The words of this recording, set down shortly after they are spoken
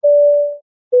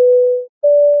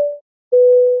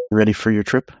Ready for your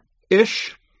trip?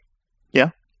 Ish.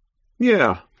 Yeah.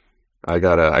 Yeah. I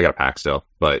gotta pack still,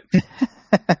 but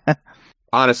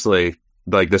honestly,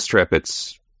 like this trip,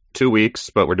 it's 2 weeks,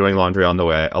 but we're doing laundry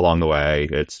along the way.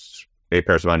 It's 8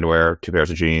 pairs of underwear, 2 pairs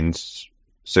of jeans,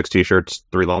 6 t-shirts,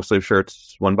 3 long sleeve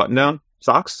shirts, 1 button down,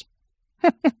 socks.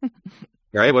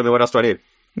 Right? What else do I need?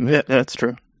 Yeah, that's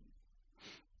true.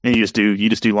 And you just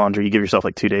do laundry. You give yourself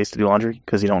like 2 days to do laundry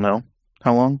because you don't know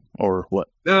how long or what.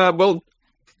 Well,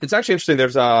 it's actually interesting.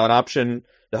 There's an option.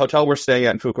 The hotel we're staying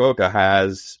at in Fukuoka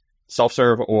has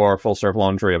self-serve or full-serve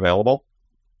laundry available.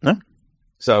 Huh?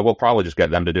 So we'll probably just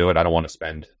get them to do it. I don't want to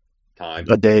spend time.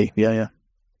 A day, yeah.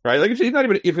 Right? Like if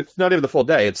it's not even the full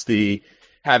day, it's the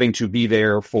having to be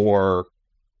there for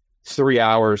 3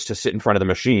 hours to sit in front of the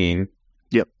machine.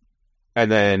 Yep.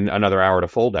 And then another hour to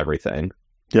fold everything.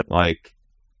 Yep. Like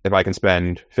if I can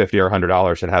spend $50 or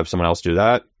 $100 and have someone else do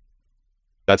that,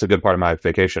 that's a good part of my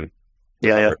vacation.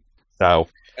 Yeah. So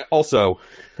also,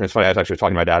 it's funny, I was actually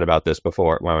talking to my dad about this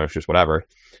before, when it was just whatever.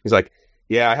 He's like,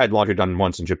 yeah, I had laundry done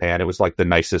once in Japan. It was like the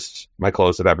nicest my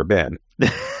clothes have ever been.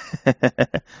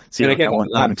 See, I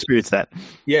haven't experienced that.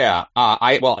 Yeah.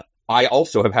 I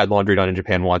also have had laundry done in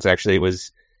Japan once. Actually, it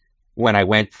was when I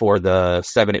went for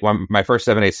my first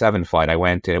 787 flight. I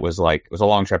went, and it was a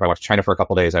long trip. I went to China for a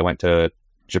couple of days. I went to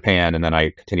Japan, and then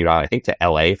I continued on, I think, to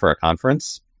LA for a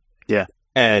conference. Yeah.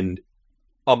 And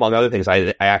among other things,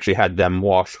 I actually had them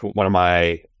wash one of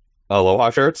my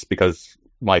Aloha shirts because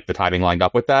like the timing lined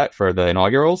up with that for the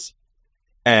inaugurals.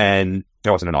 And it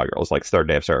wasn't inaugural, it was like third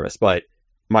day of service. But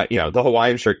the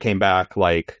Hawaiian shirt came back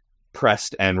like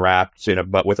pressed and wrapped,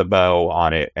 but with a bow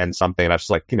on it and something. And I was just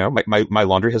like, my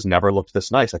laundry has never looked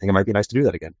this nice. I think it might be nice to do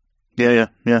that again. Yeah.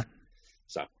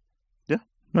 So, yeah,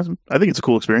 I think it's a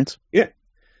cool experience. Yeah.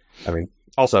 I mean,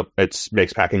 also, it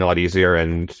makes packing a lot easier,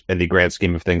 and in the grand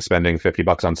scheme of things, spending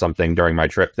 $50 on something during my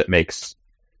trip that makes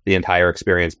the entire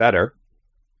experience better,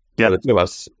 for the two of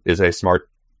us, is a smart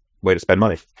way to spend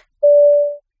money.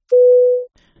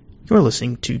 You're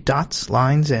listening to Dots,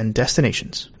 Lines, and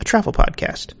Destinations, a travel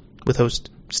podcast with hosts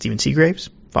Stephen Seagraves,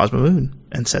 Fosma Moon,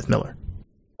 and Seth Miller.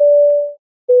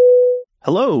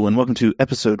 Hello, and welcome to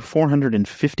episode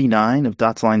 459 of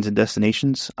Dots, Lines, and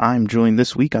Destinations. I'm Stephen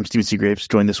Seagraves,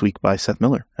 joined this week by Seth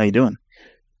Miller. How you doing?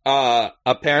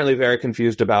 Apparently very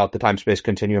confused about the time-space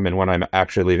continuum and when I'm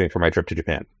actually leaving for my trip to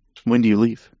Japan. When do you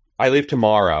leave? I leave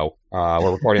tomorrow.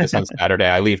 We're recording this on Saturday.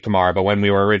 I leave tomorrow, but when we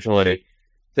were originally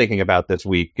thinking about this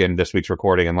week and this week's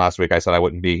recording, and last week I said I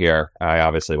wouldn't be here, I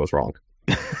obviously was wrong.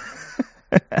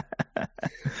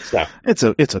 So It's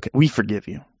okay. We forgive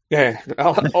you. Yeah.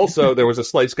 Also, there was a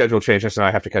slight schedule change, so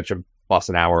I have to catch a bus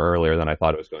an hour earlier than I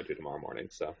thought it was going to tomorrow morning.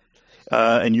 So,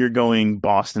 and you're going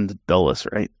Boston to Dulles,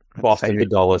 right? Boston to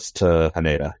Dulles to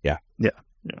Haneda. Yeah.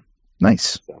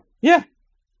 Nice. So, yeah.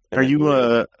 Are you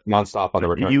nonstop on the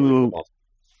return?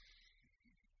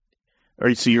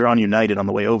 So you're on United on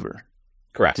the way over?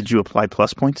 Correct. Did you apply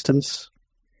plus points to this?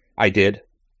 I did.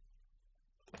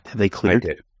 Have they cleared? I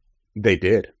did. They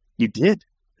did. You did?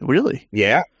 Really?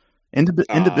 Yeah. Into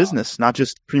business, not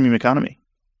just premium economy.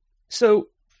 So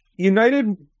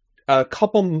United,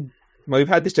 we've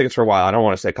had these tickets for a while. I don't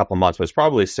want to say a couple months, but it's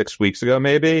probably 6 weeks ago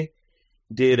maybe,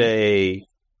 did a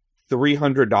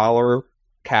 $300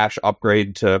 cash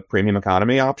upgrade to premium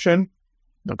economy option.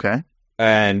 Okay.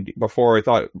 And before I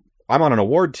thought, I'm on an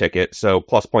award ticket, so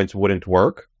plus points wouldn't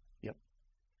work. Yep.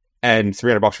 And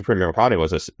 $300 for premium economy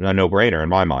was a no-brainer in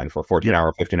my mind for a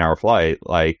 14-hour, 15-hour flight.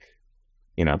 Like,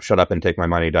 shut up and take my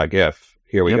money, .gif.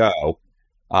 Here we go.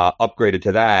 Upgraded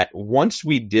to that. Once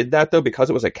we did that, though,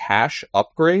 because it was a cash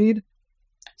upgrade,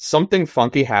 something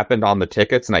funky happened on the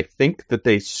tickets, and I think that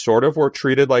they sort of were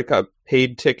treated like a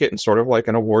paid ticket and sort of like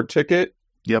an award ticket.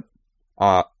 Yep.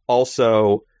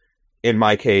 Also, in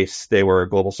my case, they were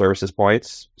global services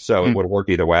points, so it would work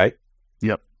either way.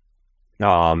 Yep.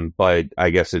 But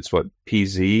I guess it's what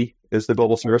PZ is the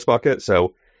global service bucket.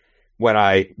 So when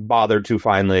I bothered to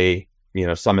finally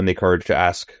summon the courage to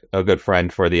ask a good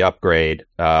friend for the upgrade,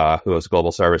 who was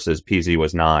global services, PZ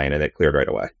was 9, and it cleared right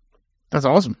away. That's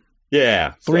awesome.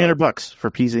 Yeah. $300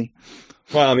 for PZ.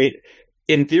 Well, I mean,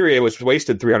 in theory, it was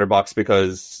wasted $300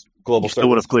 because global services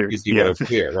would have cleared. PZ would have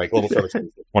cleared, right? Global services.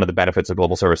 One of the benefits of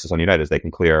global services on United is they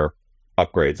can clear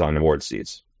upgrades on award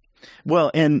seats. Well,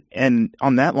 and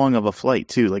on that long of a flight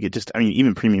too, like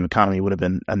even premium economy would have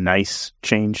been a nice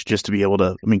change just to be able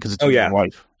to. Because it's your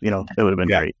wife, it would have been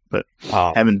great. But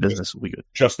having business would be good.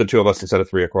 Just the two of us instead of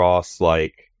 3 across,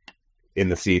 like in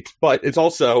the seats. But it's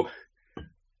also,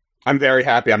 I'm very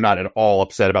happy. I'm not at all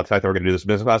upset about the fact that we're going to do this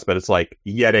business class. But it's like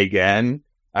yet again,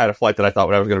 I had a flight that I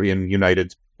thought I was going to be in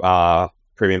United's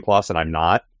Premium Plus, and I'm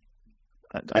not.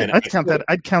 I'd count that.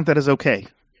 I'd count that as okay.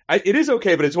 It is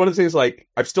okay, but it's one of the things like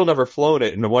I've still never flown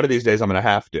it, and one of these days I'm going to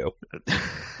have to.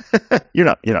 You're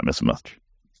not missing much.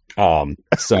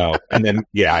 So, and then,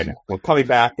 yeah, I know. Well, coming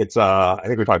back, it's, I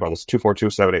think we talked about this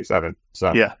 242-787.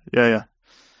 So, yeah.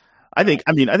 I think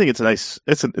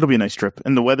it'll be a nice trip,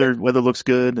 and the weather looks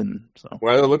good, and so.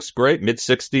 Weather looks great. Mid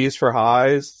 60s for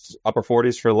highs, upper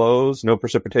 40s for lows, no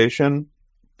precipitation.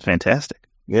 Fantastic.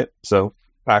 Yep. So,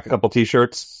 pack a couple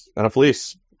t-shirts and a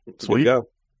fleece. Sweet. Go.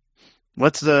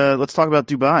 Let's talk about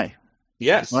Dubai.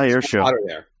 Yes. Dubai Air Show.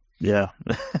 There. Yeah.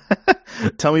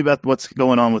 Tell me about what's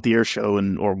going on with the air show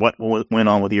or what went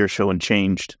on with the air show and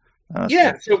changed.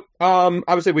 So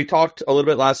obviously we talked a little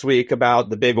bit last week about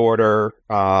the big order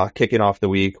kicking off the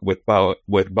week with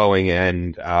Boeing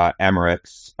and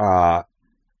Emirates.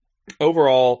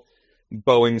 Overall,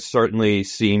 Boeing certainly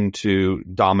seemed to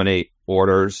dominate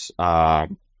orders.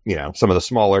 Some of the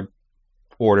smaller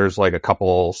orders, like a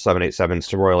couple 787s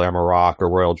to Royal Air Morocco or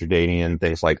Royal Jordanian,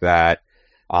 things like that.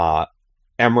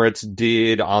 Emirates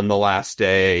did on the last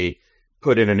day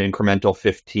put in an incremental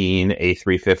 15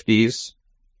 A350s.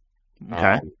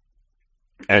 Okay.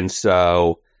 And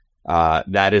so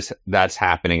that's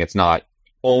happening. It's not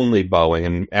only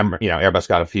Boeing, and Airbus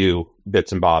got a few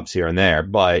bits and bobs here and there,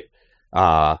 but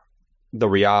the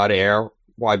Riyadh Air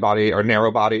wide body or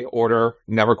narrow body order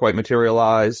never quite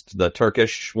materialized. The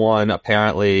Turkish one,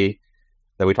 apparently,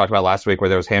 that we talked about last week, where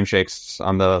there was handshakes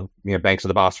on the banks of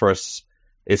the Bosphorus,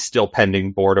 is still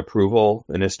pending board approval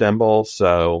in Istanbul.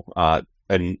 So,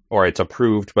 or it's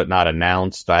approved but not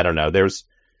announced. I don't know.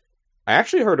 I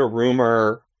actually heard a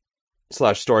rumor /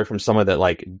 story from someone that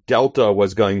like Delta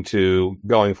was going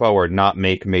forward, not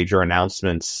make major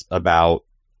announcements about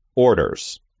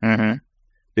orders. Mm-hmm.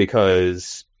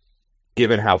 Because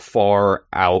given how far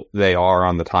out they are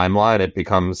on the timeline, it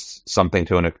becomes something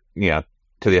to the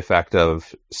effect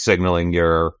of signaling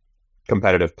your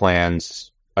competitive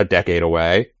plans a decade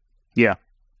away. Yeah.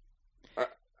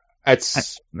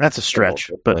 That's a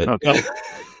stretch, but okay.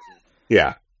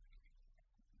 Yeah.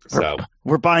 So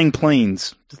we're buying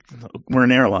planes. We're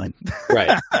an airline.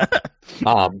 Right.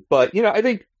 But I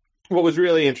think what was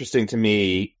really interesting to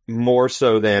me, more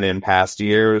so than in past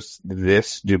years,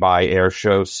 this Dubai Air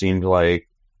Show seemed like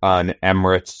an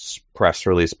Emirates press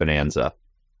release bonanza.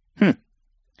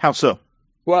 How so?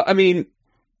 Well, I mean,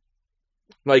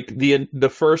 like the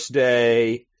first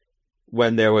day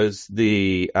when there was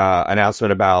the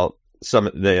announcement about some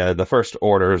the first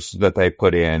orders that they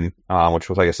put in, which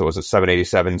was, I guess it was a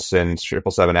 787 since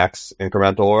 777X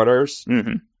incremental orders.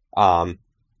 Mm-hmm.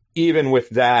 Even with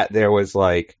that, there was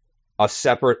like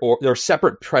there were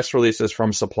separate press releases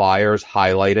from suppliers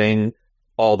highlighting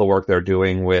all the work they're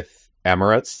doing with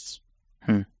Emirates.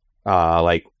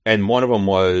 And one of them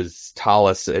was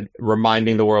Thales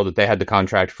reminding the world that they had the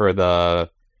contract for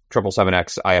the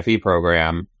 777X IFE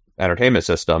program, entertainment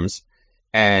systems.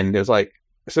 And it was like,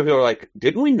 some people were like,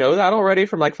 didn't we know that already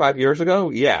from like 5 years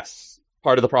ago? Yes.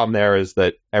 Part of the problem there is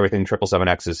that everything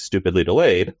 777X is stupidly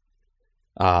delayed.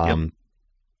 Yep.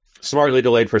 Smartly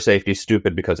delayed for safety,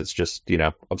 stupid because it's just,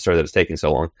 absurd that it's taking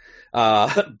so long.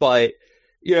 But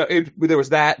there was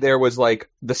that. There was like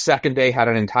the second day had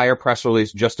an entire press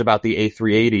release just about the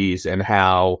A380s and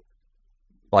how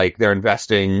like they're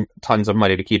investing tons of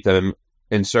money to keep them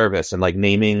in service and like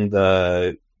naming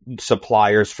the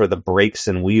suppliers for the brakes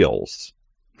and wheels.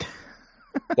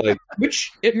 Like,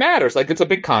 which it matters. Like, it's a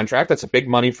big contract. That's a big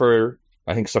money for,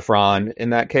 I think, Safran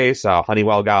in that case.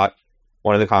 Honeywell got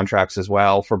one of the contracts as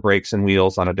well for brakes and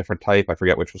wheels on a different type. I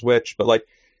forget which was which, but like,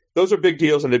 those are big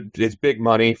deals, and it's big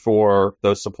money for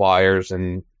those suppliers,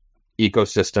 and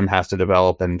ecosystem has to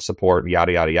develop and support,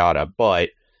 yada, yada, yada. But,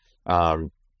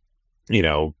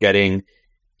 getting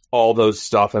all those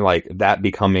stuff and like that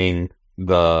becoming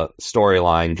the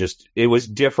storyline, it was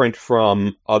different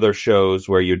from other shows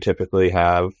where you typically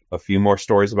have a few more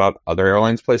stories about other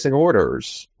airlines placing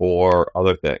orders or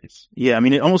other things. Yeah, I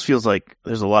mean, it almost feels like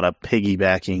there's a lot of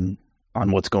piggybacking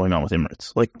on what's going on with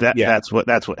Emirates. Like that. Yeah. That's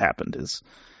what happened is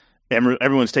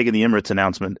everyone's taking the Emirates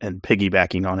announcement and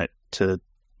piggybacking on it to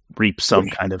reap some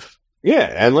kind of. Yeah,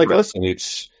 and like, listen,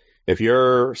 if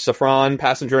you're Safran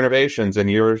Passenger Innovations and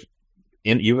you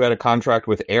had a contract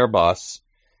with Airbus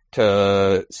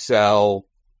to sell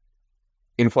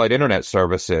in-flight internet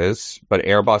services, but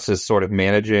Airbus is sort of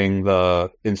managing the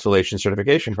installation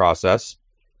certification process,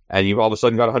 and you've all of a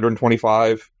sudden got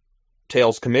 125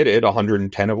 tails committed,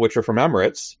 110 of which are from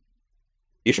Emirates,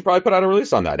 you should probably put out a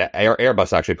release on that.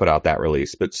 Airbus actually put out that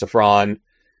release, but Safran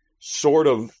sort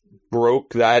of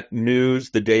broke that news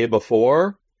the day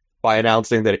before by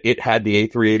announcing that it had the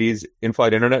A380's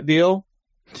in-flight internet deal,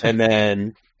 and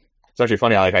then It's actually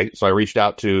funny. So I reached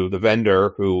out to the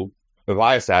vendor who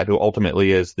Viasat, who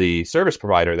ultimately is the service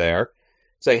provider there,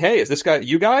 saying, "Hey, is this guy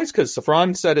you guys? Because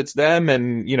Safran said it's them,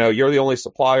 and you're the only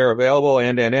supplier available."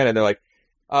 And they're like,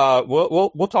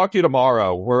 we'll talk to you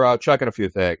tomorrow. We're checking a few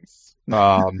things.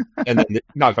 And then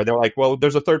they're like, "Well,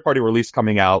 there's a third party release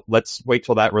coming out. Let's wait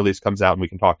till that release comes out, and we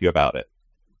can talk to you about it."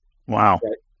 Wow.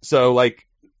 Right. So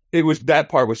that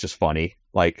part was just funny.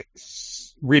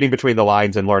 Reading between the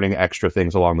lines and learning extra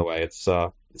things along the way. It's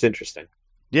interesting.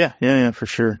 Yeah, for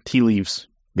sure. Tea leaves.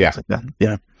 Yeah. Like that.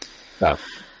 Yeah. So,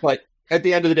 but at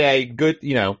the end of the day, good,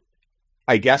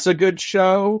 I guess a good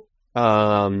show.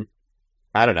 I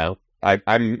don't know.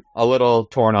 I'm a little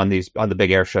torn on the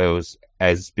big air shows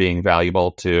as being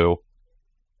valuable to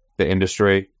the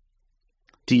industry.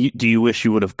 Do you wish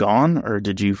you would have gone, or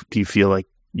do you feel like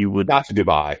you would? Not to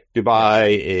Dubai.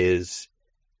 Dubai is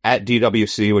at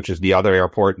DWC, which is the other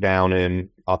airport down in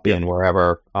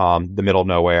wherever, the middle of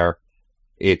nowhere.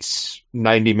 It's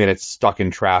 90 minutes stuck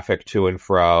in traffic to and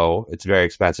fro. It's very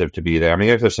expensive to be there. I mean,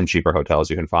 there's some cheaper hotels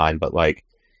you can find, but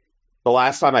the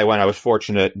last time I went, I was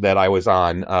fortunate that I was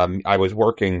I was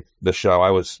working the show.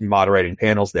 I was moderating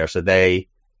panels there, so they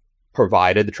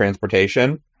provided the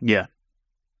transportation. Yeah.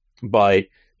 But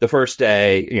the first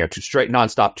day, to straight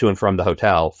nonstop to and from the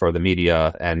hotel for the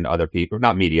media and other people,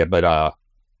 not media, but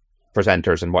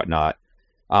presenters and whatnot.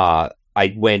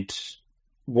 I went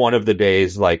one of the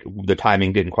days, the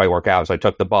timing didn't quite work out, so I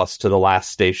took the bus to the last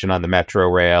station on the metro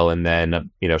rail and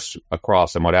then,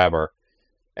 across and whatever.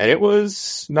 And it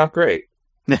was not great.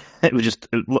 It was just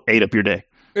it ate up your day.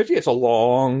 It's a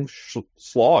long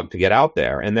slog to get out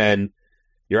there. And then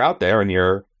you're out there and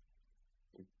you're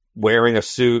wearing a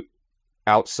suit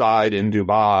outside in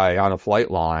Dubai on a flight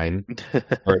line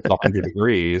where it's 100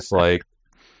 degrees.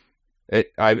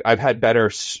 I've had better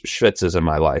schwitzes in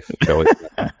my life.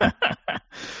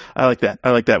 I like that.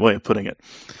 I like that way of putting it.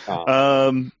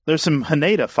 There's some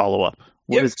Haneda follow-up.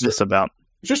 What is this about?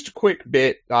 Just a quick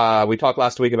bit. We talked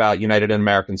last week about United and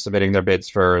American submitting their bids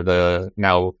for the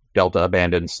now Delta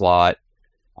abandoned slot.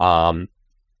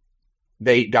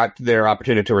 They got their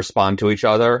opportunity to respond to each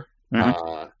other.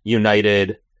 Mm-hmm.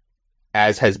 United,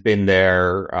 as has been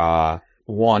their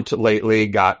want lately,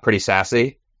 got pretty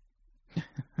sassy,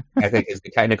 I think is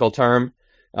the technical term,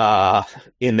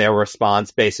 in their response,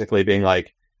 basically being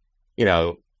like,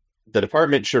 the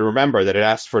department should remember that it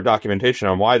asked for documentation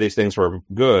on why these things were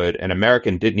good, and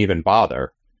American didn't even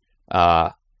bother.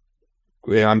 I'm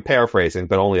paraphrasing,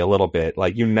 but only a little bit.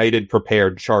 United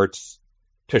prepared charts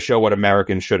to show what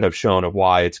American should have shown of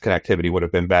why its connectivity would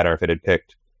have been better if it had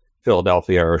picked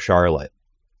Philadelphia or Charlotte,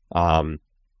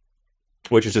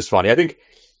 which is just funny, I think.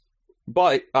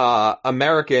 But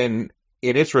American,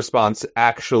 in its response,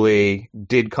 actually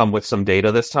did come with some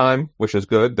data this time, which is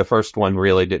good. The first one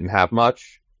really didn't have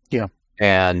much. Yeah.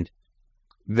 And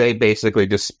they basically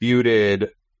disputed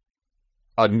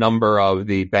a number of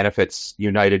the benefits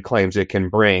United claims it can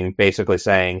bring, basically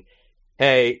saying,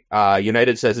 hey,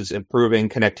 United says it's improving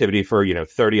connectivity for,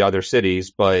 30 other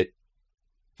cities, but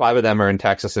 5 of them are in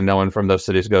Texas and no one from those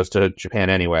cities goes to Japan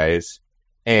anyways.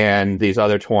 And these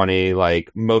other 20,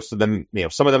 most of them,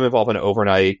 some of them involve an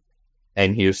overnight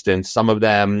in Houston. Some of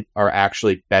them are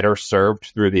actually better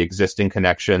served through the existing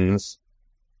connections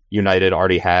United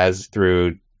already has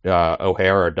through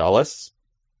O'Hare or Dulles.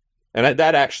 And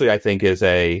that actually, I think, is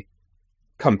a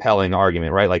compelling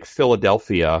argument, right?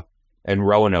 Philadelphia and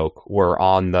Roanoke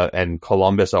and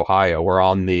Columbus, Ohio, were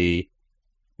on the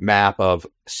map of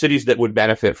cities that would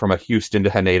benefit from a Houston to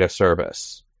Haneda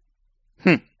service.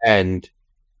 And,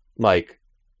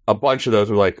 a bunch of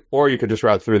those were or you could just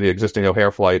route through the existing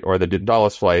O'Hare flight or the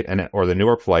Dulles flight or the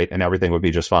Newark flight, and everything would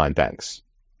be just fine, thanks.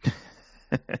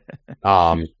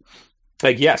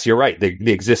 Yes, you're right.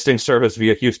 The existing service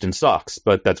via Houston sucks,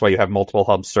 but that's why you have multiple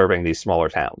hubs serving these smaller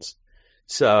towns.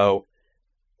 So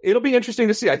it'll be interesting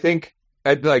to see. I think,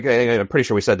 I'm pretty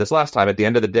sure we said this last time, at the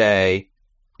end of the day,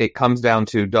 it comes down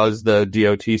to, does the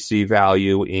DOT see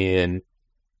value in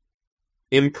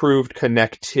improved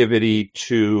connectivity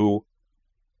to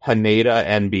Haneda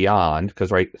and beyond?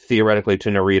 Because, theoretically to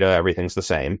Narita, everything's the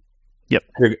same. Yep.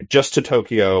 Just to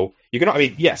Tokyo,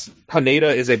 yes,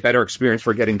 Haneda is a better experience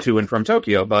for getting to and from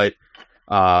Tokyo, but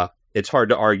it's hard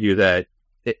to argue that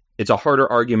it's a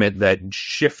harder argument that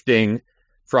shifting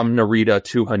from Narita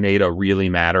to Haneda really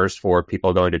matters for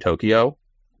people going to Tokyo.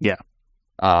 Yeah.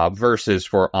 Versus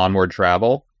for onward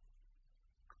travel.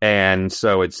 And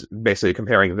so it's basically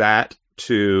comparing that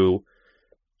to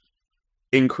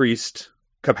increased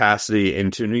capacity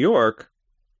into New York,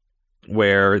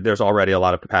 where there's already a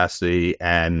lot of capacity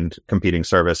and competing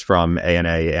service from ANA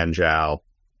and JAL.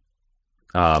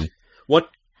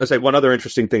 one other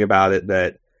interesting thing about it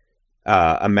that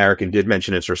American did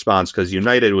mention its response, because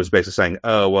United was basically saying,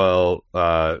 oh, well,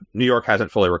 New York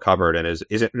hasn't fully recovered, and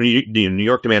New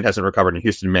York demand hasn't recovered and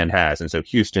Houston demand has, and so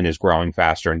Houston is growing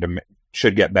faster and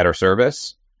should get better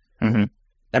service. Mm-hmm.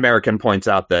 American points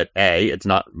out that A, it's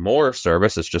not more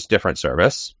service, it's just different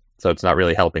service, so it's not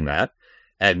really helping that.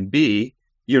 And B,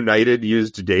 United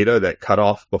used data that cut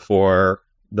off before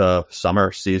the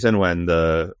summer season when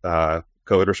the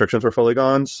COVID restrictions were fully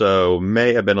gone, so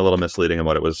may have been a little misleading in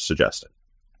what it was suggesting.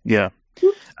 Yeah.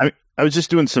 I was just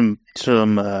doing some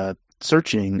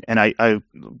searching, and I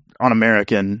on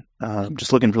American,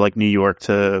 just looking for like New York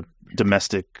to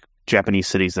domestic Japanese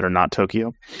cities that are not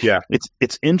Tokyo. Yeah.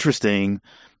 It's interesting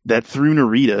that through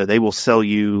Narita, they will sell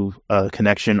you a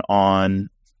connection on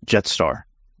Jetstar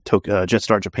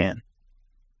Japan.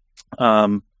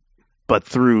 But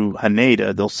through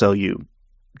Haneda, they'll sell you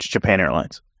Japan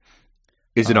Airlines.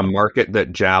 Is it a market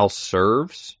that JAL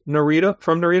serves from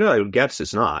Narita? I would guess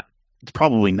it's not. It's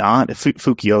probably not.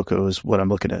 Fukuoka is what I'm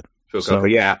looking at. Fukuoka, so,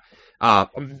 yeah.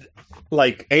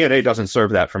 Like ANA doesn't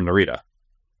serve that from Narita.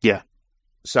 Yeah.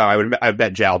 So I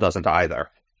bet JAL doesn't either.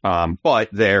 But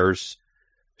there's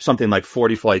something like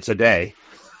 40 flights a day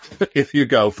if you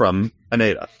go from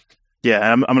Haneda. Yeah,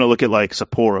 I'm going to look at like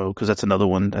Sapporo, because that's another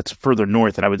one that's further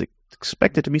north, and I would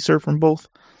expect it to be served from both.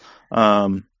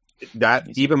 That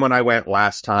even when I went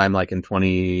last time, like in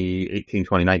 2018,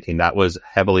 2019, that was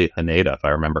heavily Haneda, if I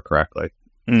remember correctly.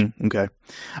 Okay.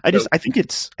 I think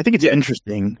it's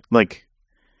interesting. Like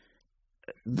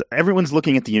everyone's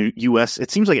looking at the U.S.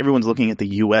 It seems like everyone's looking at the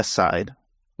U.S. side,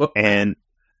 and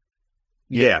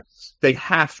yeah, they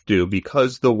have to,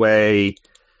 because the way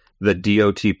the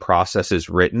DOT process is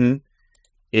written,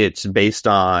 it's based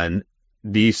on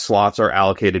these slots are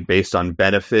allocated based on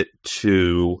benefit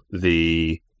to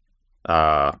the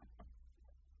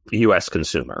U.S.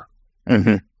 consumer.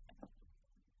 Mm-hmm.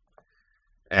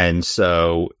 And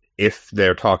so if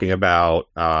they're talking about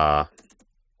the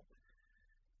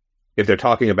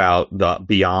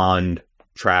beyond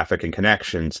traffic and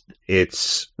connections,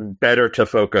 it's better to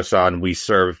focus on we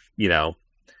serve,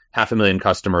 500,000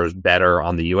 customers better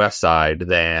on the U.S. side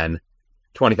than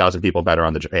 20,000 people better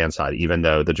on the Japan side, even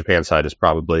though the Japan side is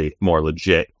probably more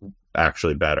legit,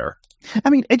 actually better. I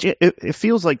mean, it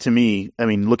feels like to me,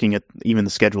 looking at even the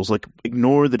schedules, like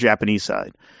ignore the Japanese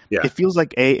side. Yeah. It feels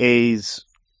like AA's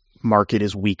market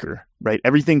is weaker, right?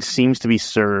 Everything seems to be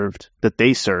served that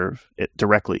they serve it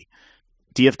directly.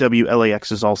 DFW,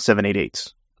 LAX is all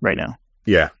 788s right now.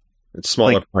 Yeah. It's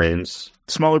smaller planes.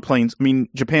 Smaller planes.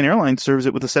 Japan Airlines serves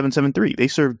it with a 773. They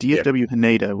serve DFW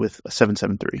Haneda with a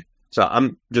 773. So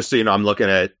I'm just so you know, I'm looking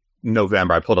at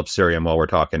November. I pulled up Sirium while we're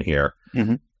talking here.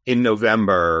 Mm-hmm. In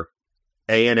November,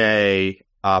 ANA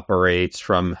operates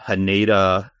from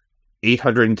Haneda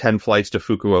 810 flights to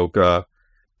Fukuoka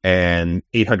and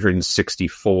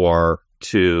 864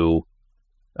 to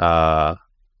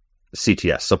CTS,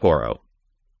 Sapporo.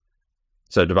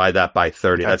 So divide that by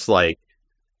 30. Okay. That's like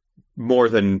more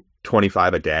than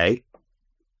 25 a day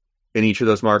in each of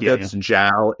those markets. Yeah.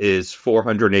 JAL is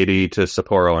 480 to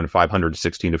Sapporo and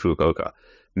 516 to Fukuoka.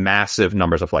 Massive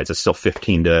numbers of flights. It's still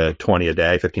 15 to 20 a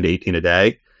day, 15 to 18 a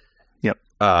day. Yep.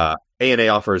 ANA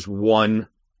offers one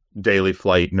daily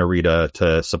flight Narita to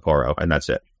Sapporo, and that's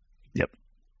it. Yep.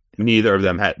 Neither of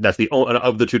them that's the only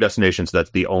of the two destinations.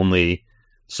 That's the only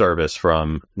service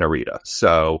from Narita.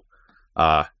 So,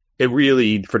 it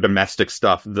really, for domestic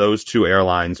stuff, those two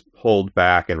airlines pulled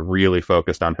back and really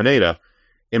focused on Haneda,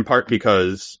 in part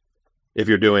because if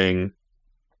you're doing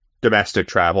domestic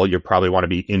travel, you probably want to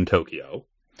be in Tokyo.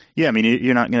 Yeah,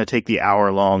 you're not going to take the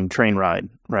hour-long train ride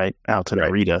right out to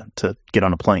Narita to get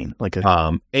on a plane.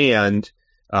 And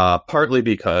partly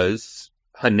because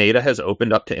Haneda has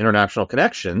opened up to international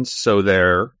connections, so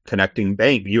they're connecting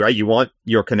bank. You want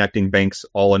your connecting banks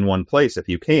all in one place if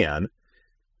you can.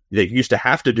 They used to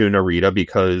have to do Narita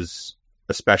because,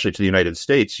 especially to the United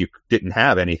States, you didn't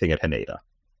have anything at Haneda.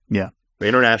 Yeah. The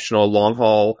international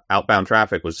long-haul outbound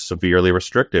traffic was severely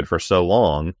restricted for so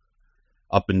long,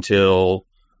 up until,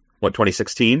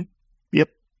 2016? Yep.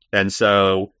 And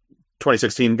so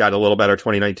 2016 got a little better,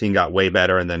 2019 got way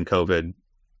better, and then COVID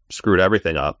screwed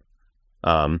everything up.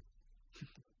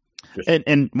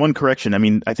 And one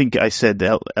correction, I think I said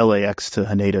the LAX to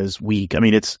Haneda is weak.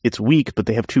 It's weak, but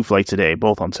they have two flights a day,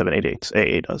 both on 788s.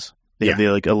 AA does. They have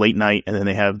like a late night, and then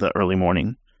they have the early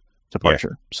morning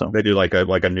departure. Yeah. So they do like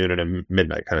a noon and a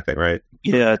midnight kind of thing, right?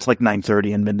 Yeah, it's like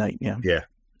 9:30 and midnight. Yeah. Yeah.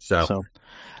 So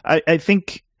I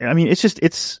think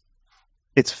it's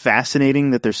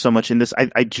fascinating that there's so much in this.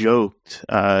 I joked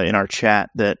in our chat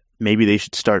that maybe they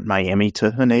should start Miami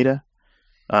to Haneda.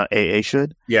 AA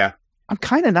should. Yeah. I'm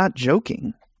kind of not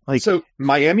joking. Like, so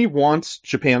Miami wants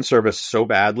Japan service so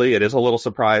badly. It is a little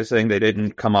surprising they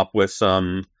didn't come up with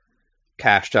some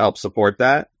cash to help support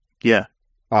that. Yeah.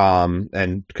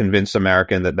 And convince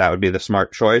American that would be the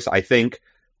smart choice. I think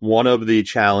one of the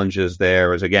challenges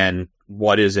there is, again,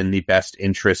 what is in the best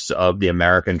interests of the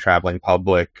American traveling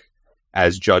public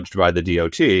as judged by the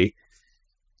DOT.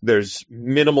 There's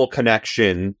minimal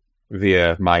connection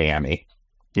via Miami.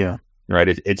 Yeah. Right?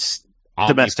 It's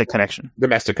domestic connection.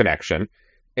 Domestic connection.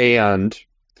 And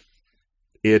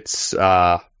it's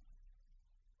a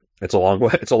long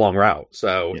route.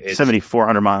 So it's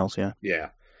 7,400 miles, yeah. Yeah.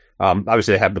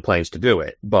 Obviously they have the planes to do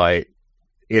it, but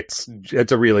it's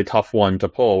a really tough one to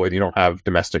pull when you don't have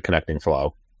domestic connecting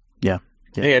flow. Yeah.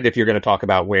 And if you're going to talk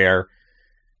about where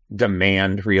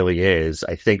demand really is,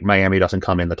 I think Miami doesn't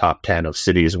come in the top 10 of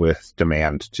cities with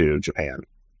demand to Japan.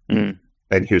 Mm.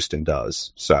 And Houston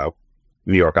does. So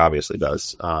New York obviously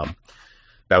does.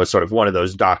 That was sort of one of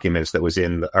those documents that was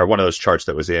or one of those charts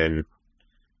that was in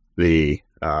the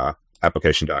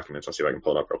application documents. I'll see if I can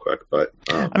pull it up real quick. But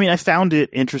I mean, I found it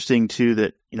interesting too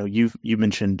that you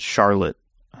mentioned Charlotte.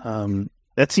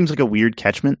 That seems like a weird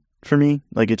catchment for me.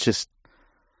 Like it's just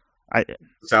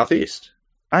Southeast.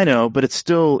 I know, but it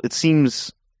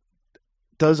seems.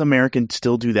 Does American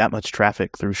still do that much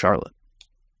traffic through Charlotte?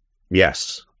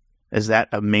 Yes. Is that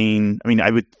a main? I mean,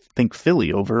 I would think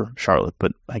Philly over Charlotte,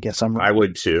 but I guess I'm wrong. I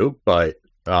would too, but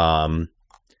and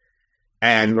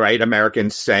right,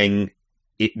 Americans saying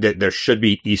that there should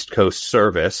be East Coast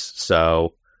service,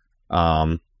 so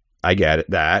I get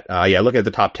that. Look at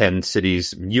the top 10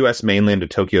 cities. U.S. mainland to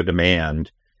Tokyo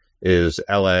demand is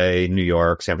L.A., New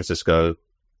York, San Francisco,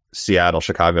 Seattle,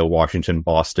 Chicago, Washington,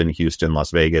 Boston, Houston,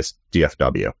 Las Vegas,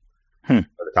 DFW. The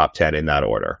top 10 in that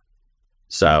order.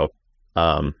 So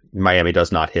Miami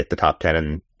does not hit the top 10,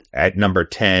 and at number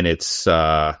 10, it's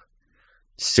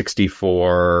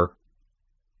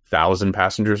 64,000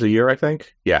 passengers a year, I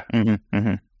think. Yeah. Mm-hmm,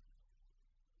 mm-hmm.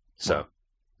 So.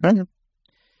 Okay.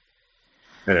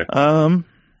 Anyway.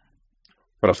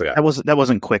 What else we got? That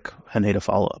wasn't quick, Haneda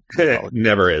follow-up. It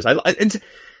never is.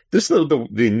 This is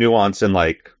the nuance and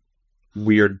like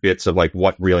weird bits of like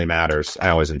what really matters.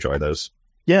 I always enjoy those.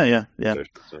 Yeah. So,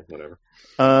 whatever.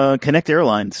 Connect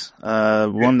Airlines,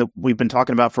 one that we've been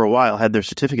talking about for a while, had their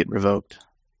certificate revoked.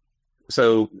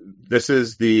 So this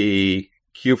is the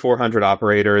Q400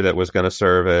 operator that was going to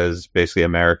serve as basically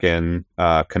American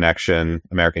connection,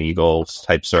 American Eagles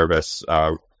type service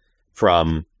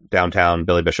from downtown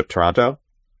Billy Bishop, Toronto.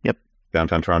 Yep.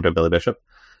 Downtown Toronto, Billy Bishop.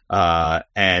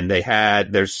 And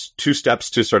there's 2 steps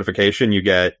to certification. You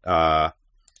get, the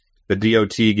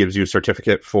DOT gives you a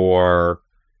certificate for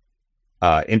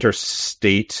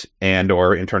interstate and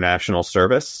or international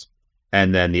service.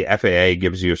 And then the FAA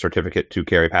gives you a certificate to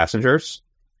carry passengers.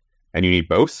 And you need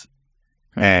both.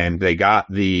 And they got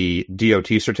the DOT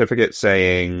certificate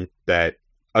saying that,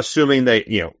 assuming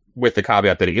they, with the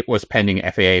caveat that it was pending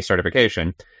FAA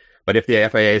certification, but if the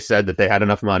FAA said that they had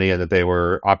enough money and that they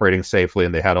were operating safely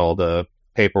and they had all the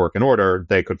paperwork in order,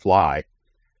 they could fly.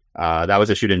 That was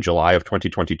issued in July of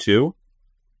 2022.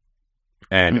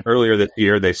 And earlier this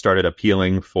year, they started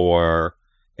appealing for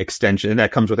extension. And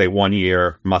that comes with a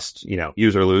 1-year must,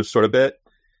 use or lose sort of bit.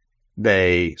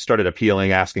 They started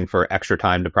appealing, asking for extra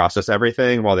time to process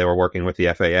everything while they were working with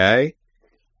the FAA.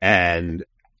 And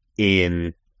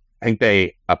I think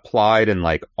they applied in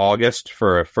like August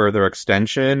for a further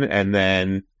extension. And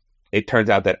then it turns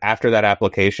out that after that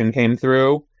application came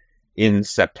through in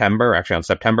September, actually on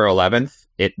September 11th,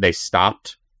 they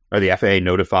stopped, or the FAA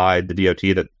notified the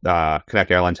DOT that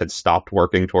Connect Airlines had stopped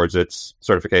working towards its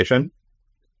certification.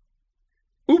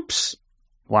 Oops.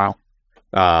 Wow.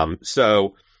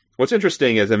 So what's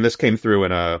interesting is, and this came through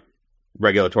in a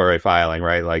regulatory filing,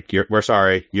 right? Like, we're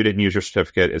sorry, you didn't use your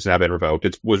certificate. It's now been revoked.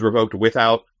 It was revoked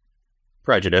without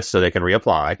prejudice, so they can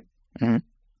reapply.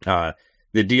 Mm-hmm.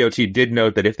 The DOT did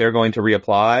note that if they're going to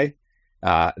reapply,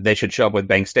 they should show up with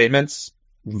bank statements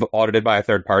audited by a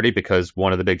third party, because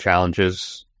one of the big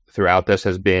challenges throughout this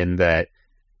has been that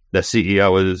the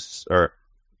CEO is, or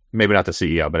maybe not the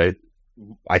CEO, but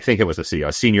I think it was the CEO.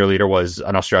 A senior leader was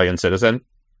an Australian citizen.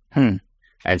 And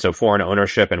so foreign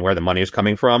ownership and where the money is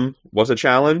coming from was a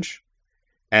challenge.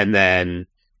 And then,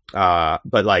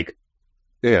 but like,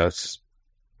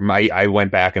 I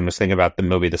went back and was thinking about the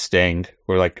movie The Sting,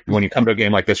 where like, when you come to a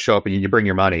game like this, show up and you bring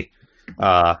your money.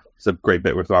 It's a great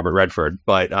bit with Robert Redford,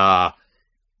 but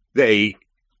the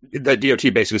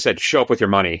DOT basically said, show up with your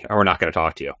money or we're not going to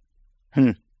talk to you.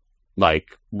 Like,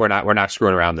 we're not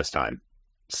screwing around this time.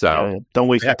 So don't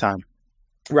waste your time.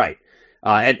 Right.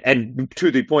 And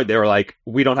to the point, they were like,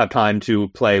 we don't have time to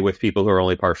play with people who are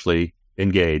only partially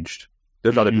engaged.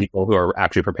 There's other people who are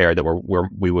actually prepared that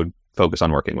we would focus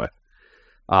on working with.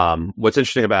 What's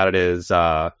interesting about it is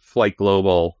Flight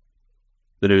Global,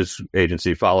 the news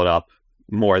agency, followed up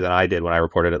more than I did when I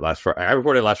reported it last Friday. I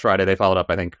reported it last Friday. They followed up,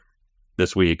 I think,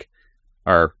 this week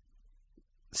or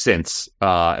since,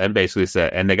 and basically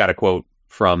said, and they got a quote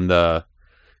from the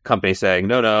company saying,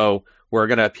 no, we're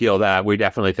going to appeal that. We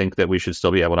definitely think that we should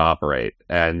still be able to operate.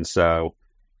 And so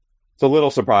it's a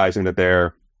little surprising that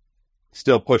they're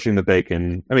still pushing the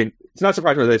bacon. I mean, it's not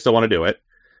surprising that they still want to do it.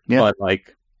 Yeah. But,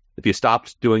 like, if you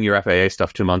stopped doing your FAA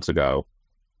stuff 2 months ago,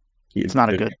 it's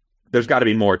not a good. There's got to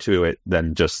be more to it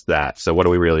than just that. So what are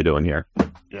we really doing here?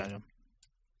 Yeah.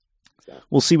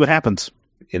 We'll see what happens.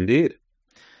 Indeed.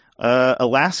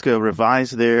 Alaska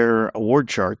revised their award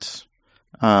charts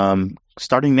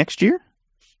starting next year?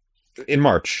 In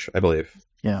March, I believe.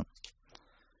 Yeah.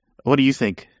 What do you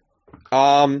think?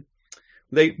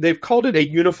 They've called it a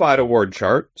unified award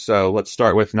chart, so let's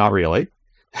start with not really.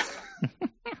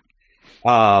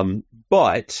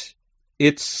 But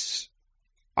it's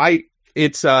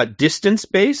distance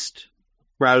based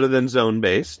rather than zone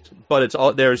based,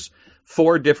 but there's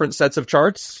 4 different sets of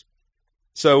charts.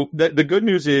 So the good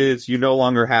news is you no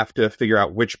longer have to figure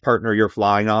out which partner you're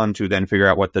flying on to then figure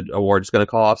out what the award's going to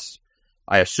cost.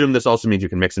 I assume this also means you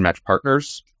can mix and match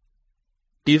partners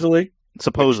easily.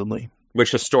 Supposedly.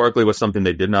 Which historically was something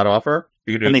they did not offer.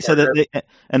 And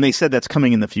they said that's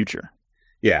coming in the future.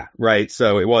 Yeah, right.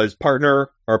 So it was partner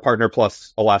or partner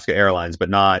plus Alaska Airlines, but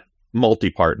not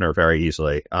multi-partner very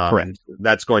easily. Correct.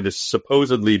 That's going to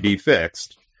supposedly be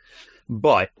fixed.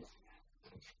 But,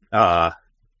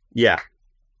 yeah,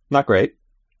 not great.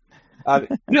 No,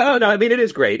 I mean, it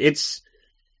is great. It's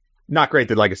not great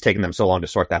that it's taken them so long to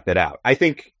sort that bit out. I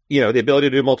think, the ability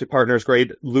to do multi-partner is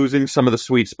great. Losing some of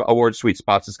the award sweet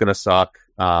spots is going to suck.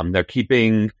 They're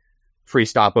keeping free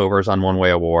stopovers on one-way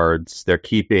awards. They're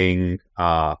keeping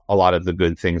a lot of the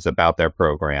good things about their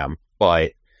program.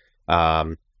 But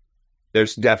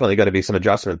there's definitely going to be some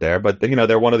adjustment there. But,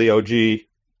 they're one of the OG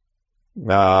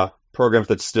programs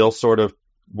that still sort of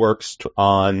works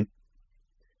on.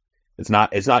 It's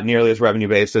not nearly as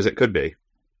revenue-based as it could be.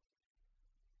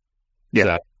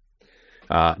 Yeah.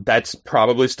 So, that's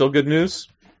probably still good news.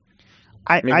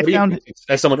 I found,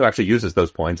 as someone who actually uses those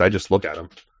points, I just look at them.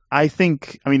 I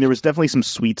think, there was definitely some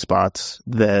sweet spots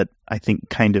that I think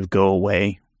kind of go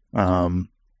away. Some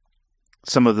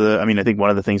of I think one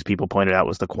of the things people pointed out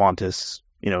was the Qantas,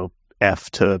 F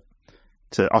to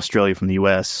Australia from the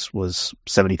US was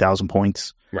 70,000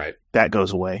 points. Right. That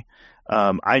goes away.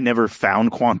 I never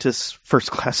found Qantas first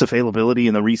class availability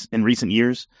in recent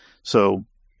years. So,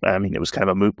 it was kind of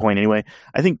a moot point anyway.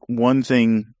 I think one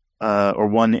thing, or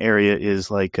one area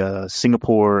is like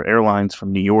Singapore Airlines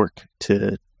from New York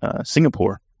to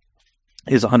Singapore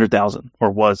is 100,000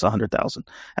 or was 100,000.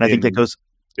 And I think that goes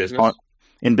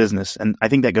in business. And I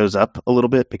think that goes up a little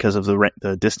bit because of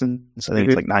the distance. I think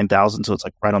it's like 9,000. So it's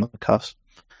like right on the cuffs.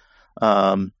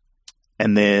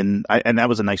 And then, and that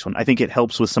was a nice one. I think it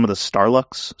helps with some of the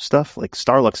Starlux stuff. Like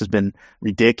Starlux has been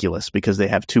ridiculous because they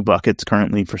have 2 buckets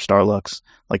currently for Starlux,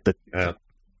 like the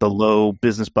low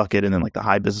business bucket and then like the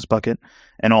high business bucket.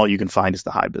 And all you can find is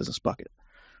the high business bucket.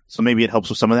 So maybe it helps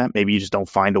with some of that. Maybe you just don't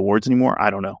find awards anymore.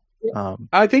 I don't know.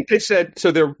 I think they said,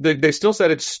 so they still said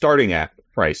it's starting at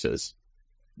prices.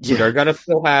 Yeah. They're going to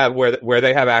still have, where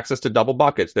they have access to double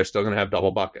buckets, they're still going to have double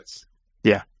buckets.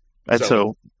 Yeah.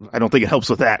 So I don't think it helps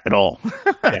with that at all.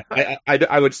 Yeah,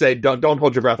 I would say don't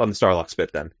hold your breath on the Starlux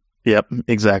bit then. Yep,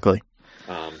 exactly.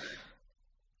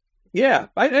 Yeah,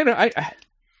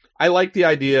 I like the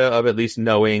idea of at least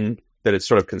knowing that it's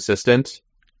sort of consistent.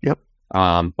 Yep.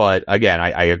 But again,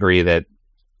 I agree that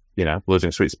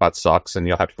losing sweet spots sucks, and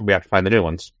we have to find the new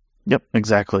ones. Yep,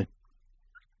 exactly.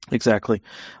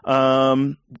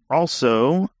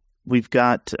 Also, we've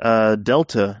got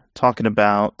Delta talking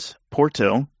about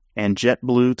Porto. And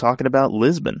JetBlue talking about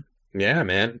Lisbon. Yeah,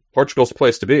 man. Portugal's a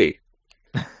place to be.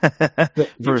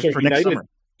 for next summer.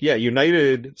 Yeah,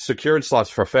 United secured slots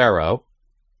for Faro,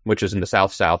 which is in the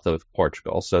south of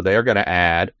Portugal. So they are going to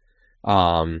add.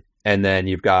 And then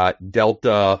you've got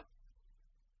Delta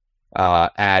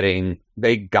adding.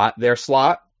 They got their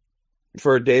slot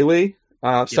for a daily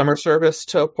summer service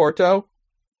to Porto.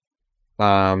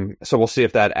 So we'll see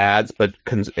if that adds, but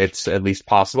it's at least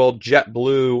possible.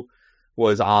 JetBlue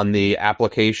was on the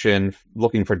application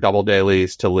looking for double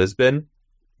dailies to Lisbon,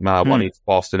 one east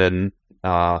Boston and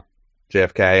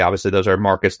JFK. Obviously, those are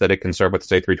markets that it can serve with,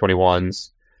 say,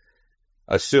 321s,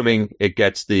 assuming it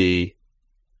gets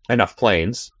enough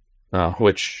planes,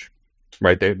 which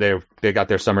right? They got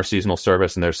their summer seasonal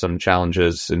service, and there's some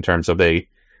challenges in terms of they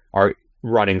are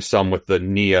running some with the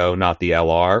Neo, not the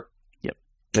LR. Yep.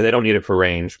 And they don't need it for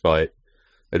range, but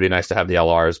it'd be nice to have the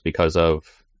LRs because of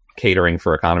catering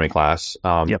for economy class.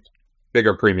 Yep.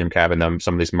 Bigger premium cabin,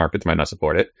 some of these markets might not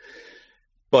support it.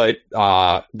 But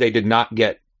they did not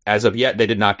get, as of yet, they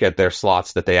did not get their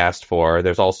slots that they asked for.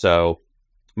 There's also,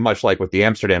 much like with the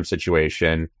Amsterdam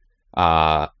situation,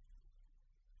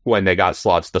 when they got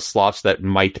slots, the slots that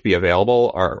might be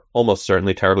available are almost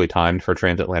certainly terribly timed for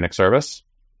transatlantic service.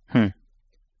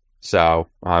 So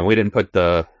we didn't put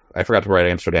I forgot to write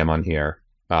Amsterdam on here.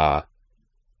 Yeah.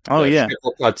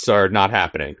 Schedule cuts are not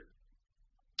happening.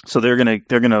 So they're gonna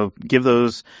give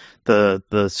those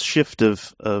the shift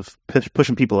of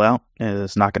pushing people out, and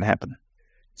it's not gonna happen.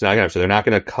 It's not gonna happen. So they're not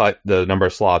gonna cut the number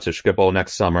of slots at Schiphol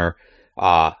next summer.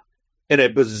 In a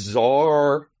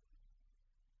bizarre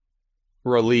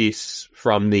release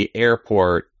from the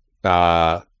airport,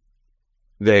 they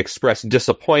expressed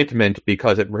disappointment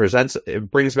because it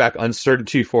brings back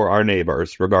uncertainty for our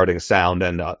neighbors regarding sound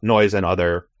and noise and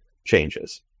other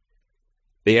changes.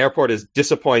 The airport is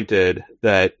disappointed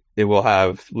that it will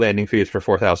have landing fees for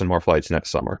 4,000 more flights next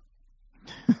summer.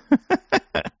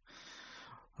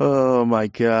 Oh my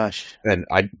gosh! And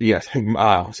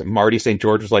Marty St.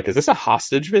 George was like, "Is this a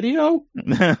hostage video?"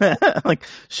 Like,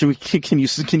 can you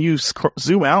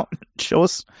zoom out, and show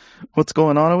us what's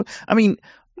going on? I mean,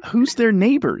 who's their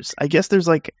neighbors? I guess there's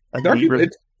like a neighbor.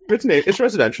 It's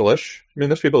residential-ish. I mean,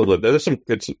 there's people who live there. It's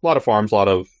a lot of farms, a lot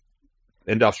of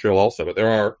industrial also, but there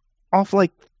are off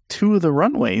like two of the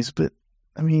runways. But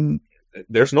I mean,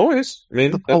 there's noise. I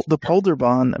mean, the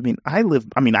Polderbahn. I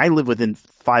live within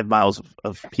 5 miles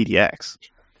of PDX,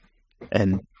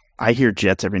 and I hear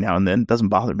jets every now and then. It doesn't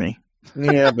bother me.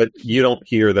 Yeah, but you don't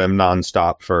hear them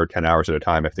nonstop for 10 hours at a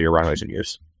time if your runway's in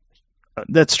use.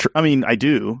 That's true. I mean, I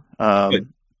do, but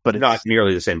it's not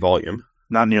nearly the same volume.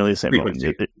 Not nearly the same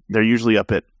volume. They're usually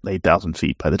up at 8,000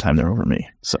 feet by the time they're over me.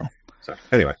 So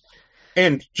anyway,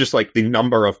 and just like the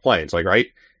number of planes, like right,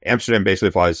 Amsterdam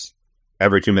basically flies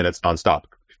every 2 minutes nonstop.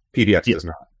 PDX does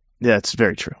not. Yeah, it's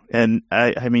very true. And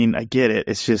I mean, I get it.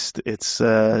 It's just,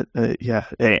 the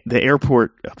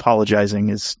airport apologizing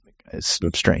is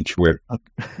strange. Weird.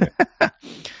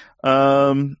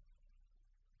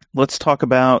 Let's talk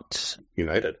about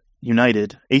United.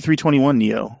 A321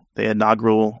 Neo. The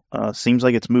inaugural seems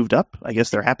like it's moved up. I guess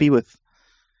they're happy with.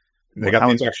 They got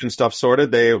the induction stuff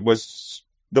sorted.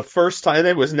 The first time,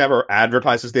 it was never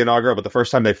advertised as the inaugural, but the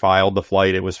first time they filed the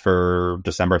flight, it was for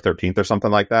December 13th or something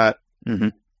like that. Mm-hmm.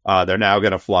 They're now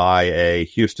going to fly a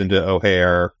Houston to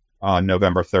O'Hare on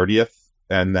November 30th,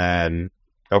 and then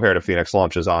O'Hare to Phoenix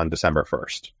launches on December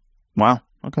 1st. Wow.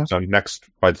 Okay. So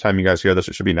by the time you guys hear this,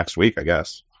 it should be next week, I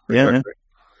guess. Yeah.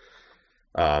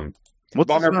 What's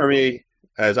bummer for me,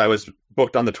 as I was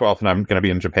booked on the 12th, and I'm going to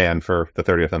be in Japan for the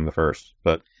 30th and the 1st.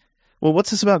 But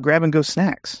what's this about grab and go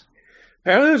snacks?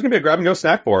 Apparently, there's going to be a grab and go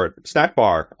snack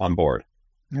bar on board.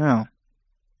 Yeah.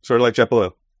 Sort of like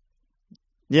JetBlue.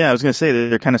 Yeah, I was going to say that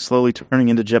they're kind of slowly turning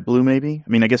into JetBlue, maybe. I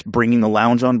mean, I guess bringing the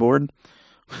lounge on board.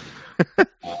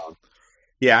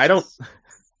 I don't.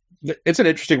 It's an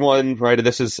interesting one, right?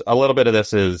 A little bit of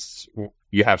this is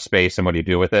you have space and what do you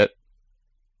do with it?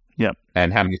 Yep.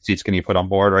 And how many seats can you put on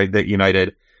board, right? That United,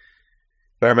 if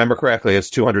I remember correctly,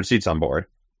 it's 200 seats on board.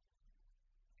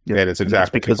 Yep. And it's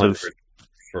exactly because of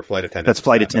for flight attendants. That's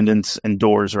flight attendants and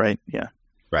doors, right? Yeah.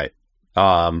 Right.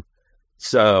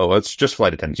 So it's just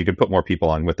flight attendants. You could put more people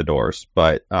on with the doors,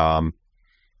 but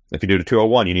if you do the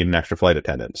 201, you need an extra flight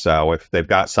attendant. So if they've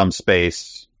got some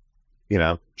space,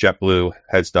 JetBlue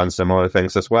has done similar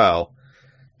things as well.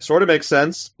 Sort of makes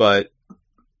sense, but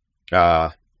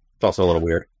it's also a little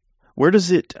weird. Where do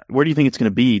you think it's going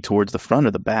to be? Towards the front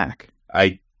or the back?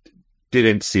 I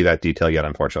didn't see that detail yet,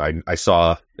 unfortunately. I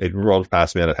saw it rolled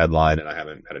past me on a headline, and I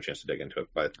haven't had a chance to dig into it.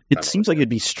 But it seems like it'd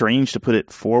be strange to put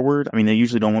it forward. I mean, they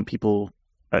usually don't want people.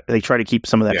 They try to keep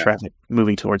some of that traffic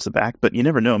moving towards the back, but you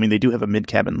never know. I mean, they do have a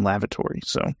mid-cabin lavatory,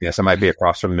 so yes, it might be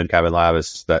across from the mid-cabin lav.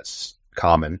 That's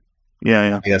common.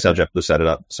 Yeah. I think that's how JetBlue set it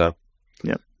up. So,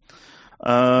 yep.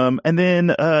 And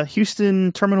then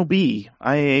Houston Terminal B,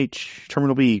 IAH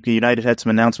Terminal B. United had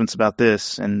some announcements about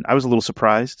this, and I was a little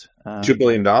surprised. $2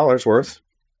 billion worth.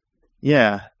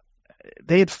 Yeah.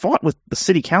 They had fought with the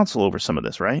city council over some of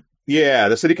this, right? Yeah,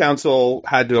 the city council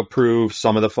had to approve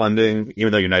some of the funding,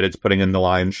 even though United's putting in the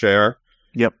lion's share.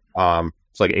 Yep.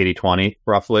 It's like 80-20,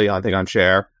 roughly, I think, on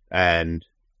share, and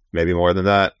maybe more than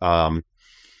that. And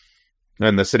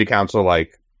the city council,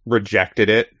 rejected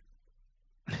it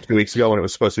 2 weeks ago when it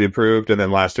was supposed to be approved, and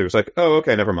then last week was like, oh,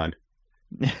 okay, never mind.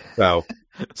 So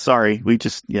sorry, we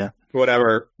just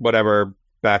whatever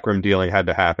backroom dealing had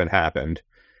to happen happened.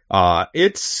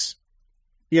 It's,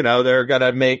 they're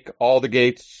gonna make all the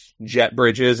gates jet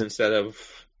bridges instead of.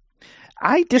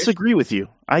 I disagree with you.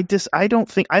 I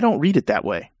don't read it that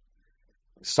way.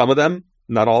 Some of them,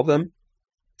 not all of them.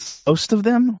 Most of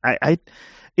them,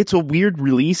 it's a weird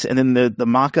release, and then the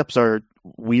mock-ups are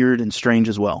weird and strange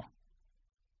as well.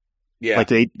 Yeah, like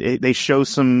they show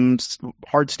some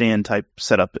hard stand type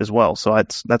setup as well. So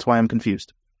that's why I'm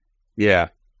confused. Yeah.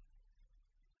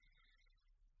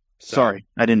 Sorry,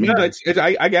 I didn't mean. No,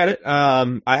 I get it.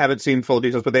 I haven't seen full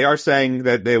details, but they are saying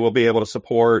that they will be able to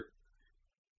support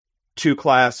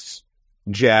 2-class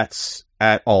jets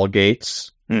at all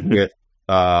gates with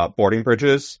boarding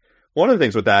bridges. One of the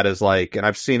things with that is and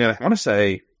I've seen it. I want to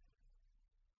say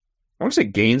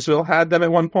Gainesville had them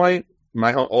at one point.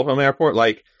 My old home airport,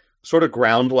 sort of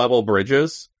ground level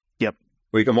bridges. Yep.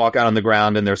 Where you can walk out on the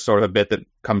ground and there's sort of a bit that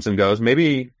comes and goes.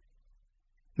 Maybe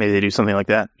they do something like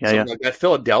that. Yeah. Like that.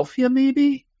 Philadelphia,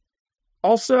 maybe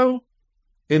also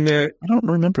in the. I don't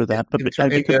remember that, but at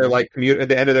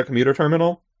the end of their commuter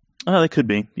terminal. Oh, they could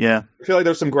be. Yeah. I feel like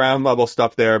there's some ground level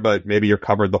stuff there, but maybe you're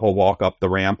covered the whole walk up the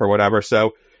ramp or whatever.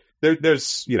 So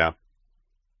there's a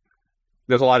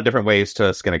lot of different ways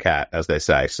to skin a cat, as they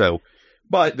say. So,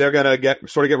 but they're gonna get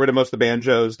rid of most of the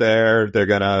banjos there. They're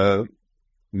gonna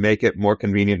make it more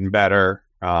convenient and better.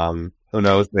 Who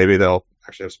knows? Maybe they'll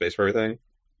actually have space for everything.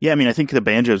 Yeah, I mean, I think the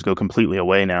banjos go completely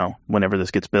away now whenever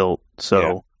this gets built.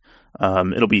 So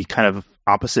it'll be kind of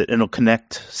opposite. It'll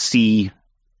connect C.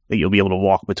 You'll be able to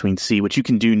walk between C, which you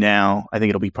can do now. I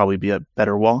think it'll probably be a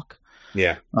better walk.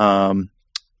 Yeah.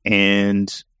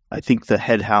 And I think the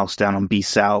head house down on B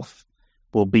South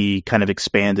will be kind of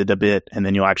expanded a bit, and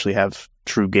then you'll actually have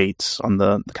true gates on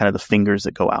the kind of the fingers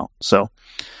that go out. So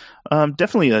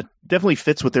definitely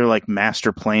fits with their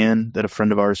master plan that a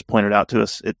friend of ours pointed out to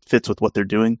us. It fits with what they're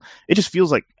doing. It just feels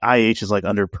like IH is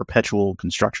under perpetual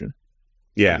construction.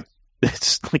 Yeah.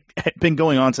 It's been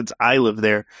going on since I lived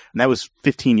there, and that was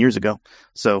 15 years ago.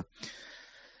 So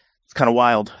it's kind of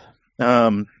wild.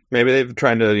 Maybe they've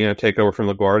trying to take over from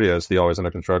LaGuardia as the always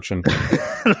under construction.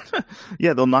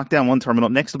 Yeah, they'll knock down one terminal.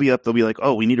 Next will be up. They'll be like,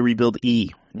 "Oh, we need to rebuild E."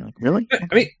 You're like, really?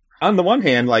 I mean, on the one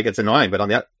hand, it's annoying, but on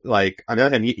the other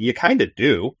hand, you kind of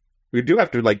do. We do have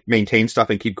to maintain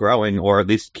stuff and keep growing, or at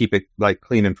least keep it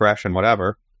clean and fresh and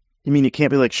whatever. You mean it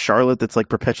can't be like Charlotte that's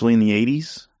perpetually in the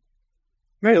 80s?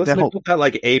 Right, let's put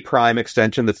that A prime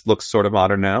extension that looks sort of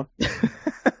modern now.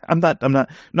 I'm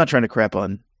not trying to crap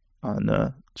on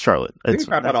Charlotte. We can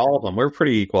crap on all of them. We're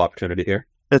pretty equal opportunity here.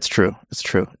 It's true.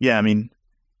 Yeah, I mean,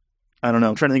 I don't know.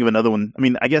 I'm trying to think of another one. I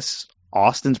mean, I guess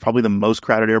Austin's probably the most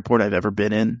crowded airport I've ever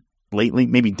been in lately.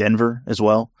 Maybe Denver as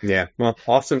well. Yeah. Well,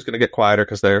 Austin's going to get quieter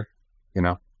because they're,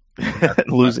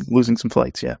 losing some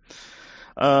flights. Yeah.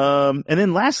 And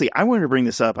then lastly, I wanted to bring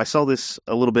this up. I saw this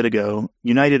a little bit ago.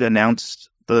 United announced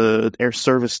the air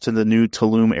service to the new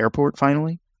Tulum airport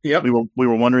finally. Yep. We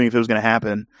were wondering if it was going to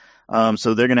happen.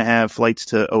 So they're going to have flights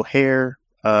to O'Hare,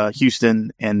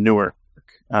 Houston, and Newark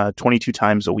 22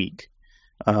 times a week,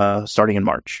 starting in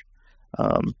March.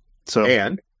 So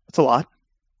it's a lot.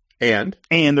 And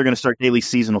they're going to start daily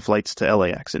seasonal flights to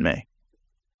LAX in May.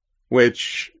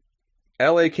 Which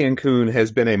LA Cancun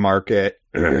has been a market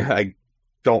I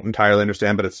don't entirely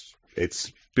understand, but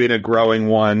it's been a growing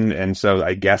one, and so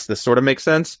I guess this sort of makes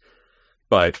sense.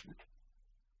 But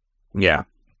yeah,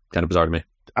 kind of bizarre to me.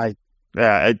 I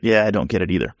don't get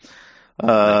it either.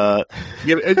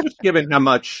 Just given how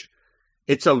much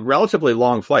it's a relatively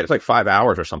long flight. It's 5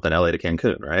 hours or something, LA to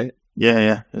Cancun, right?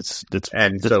 Yeah. It's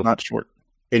so not short.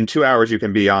 In 2 hours, you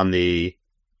can be on the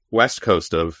west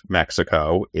coast of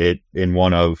Mexico, in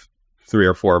one of 3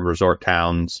 or 4 resort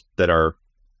towns that are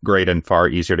great and far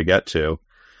easier to get to.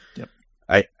 Yep.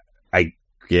 I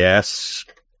guess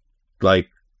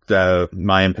the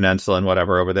Mayan Peninsula and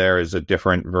whatever over there is a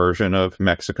different version of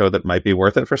Mexico that might be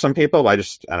worth it for some people. I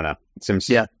don't know. It seems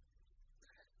it's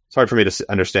hard for me to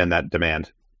understand that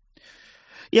demand.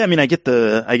 Yeah, I mean, I get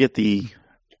the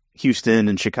Houston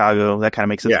and Chicago. That kind of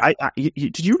makes sense. Yeah.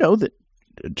 Did you know that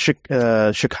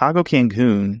Chicago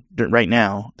Cancun right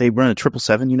now they run a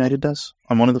 777 United does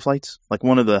on one of the flights,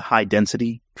 one of the high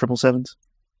density 777s?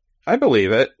 I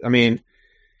believe it. I mean,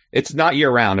 it's not year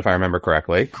round if I remember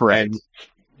correctly. Correct. And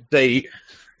the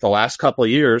last couple of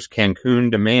years,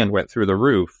 Cancun demand went through the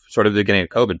roof, sort of the beginning of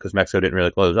COVID, because Mexico didn't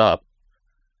really close up.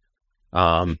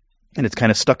 And it's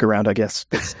kind of stuck around, I guess.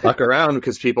 It's stuck around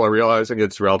because people are realizing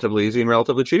it's relatively easy and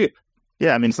relatively cheap.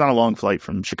 Yeah, I mean, it's not a long flight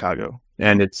from Chicago.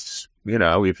 And it's,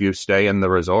 if you stay in the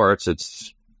resorts,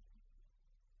 it's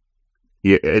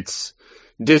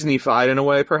Disney-fied in a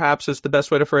way, perhaps, is the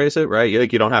best way to phrase it, right? You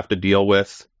don't have to deal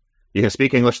with... You can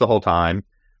speak English the whole time.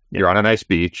 Yeah. You're on a nice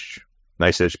beach,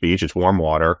 nice-ish beach. It's warm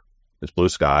water. It's blue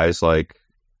skies. Like,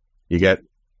 you get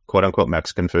quote-unquote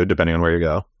Mexican food, depending on where you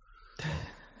go.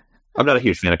 I'm not a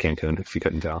huge fan of Cancun, if you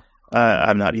couldn't tell.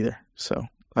 I'm not either. So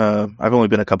I've only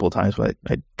been a couple of times, but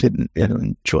I didn't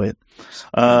enjoy it.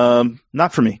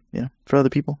 Not for me. For other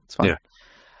people, it's fine. Yeah.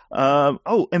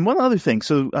 And one other thing.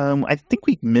 So I think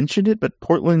we mentioned it, but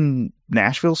Portland,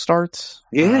 Nashville starts.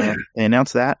 Yeah. They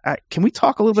announced that. Can we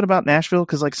talk a little bit about Nashville?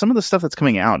 Because like some of the stuff that's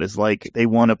coming out is like they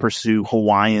want to pursue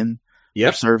Hawaiian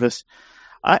service.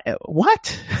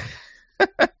 What?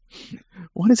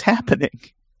 What is happening?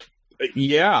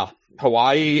 Yeah.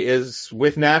 Hawaii is,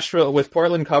 with Nashville, with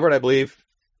Portland covered, I believe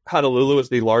Honolulu is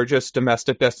the largest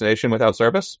domestic destination without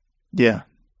service. Yeah.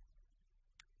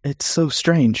 It's so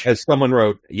strange. As someone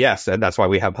wrote, yes, and that's why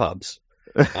we have hubs.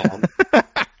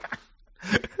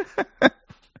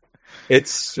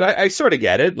 I sort of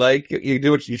get it. Like,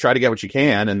 you try to get what you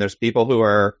can, and there's people who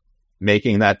are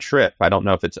making that trip. I don't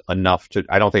know if it's enough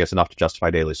I don't think it's enough to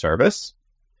justify daily service.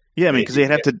 Yeah, I mean, because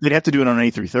they'd have to do it on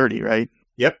an A330, right?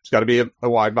 Yep, it's got to be a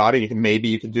wide body. Maybe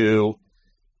you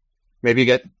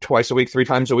get twice a week, 3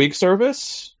 times a week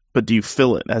service. But do you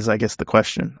fill it? As I guess the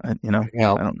question. I don't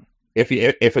know. If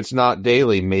it's not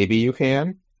daily, maybe you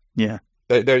can. Yeah.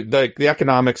 The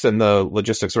economics and the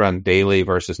logistics around daily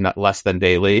versus not less than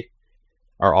daily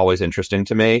are always interesting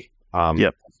to me.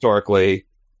 Historically,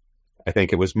 I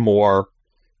think it was more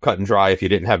cut and dry. If you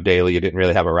didn't have daily, you didn't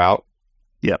really have a route.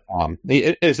 Yep.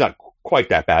 It's not quite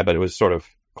that bad, but it was sort of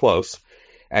close.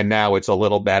 And now it's a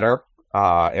little better.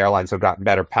 Airlines have gotten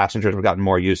better. Passengers have gotten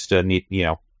more used to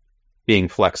being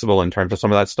flexible in terms of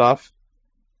some of that stuff.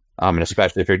 And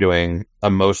especially if you're doing a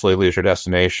mostly leisure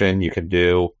destination, you can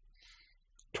do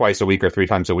twice a week or 3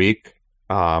 times a week,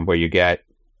 where you get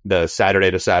the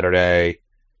Saturday to Saturday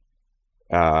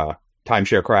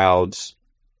timeshare crowds.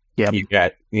 Yeah, you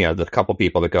get the couple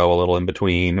people that go a little in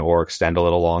between or extend a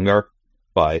little longer.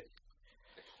 But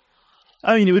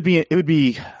I mean, there would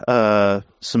be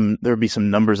some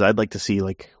numbers I'd like to see,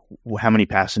 like how many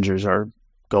passengers are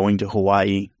going to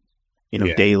Hawaii,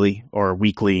 daily or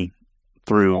weekly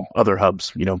through other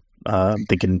hubs. I'm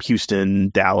thinking Houston,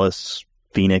 Dallas,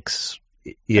 Phoenix.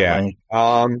 Yeah.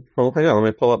 LA. Well, hang on. Let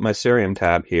me pull up my Cerium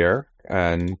tab here,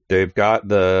 and they've got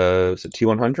is it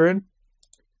T100?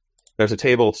 There's a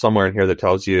table somewhere in here that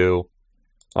tells you,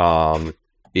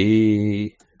 BNA.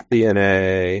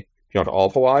 You want all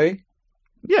of Hawaii?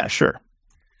 Yeah, sure.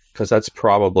 Because that's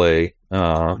probably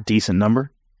decent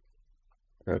number.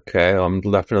 Okay, I'm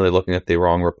definitely looking at the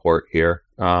wrong report here.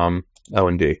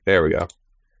 O&D. There we go.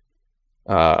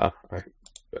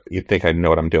 You'd think I'd know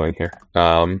what I'm doing here.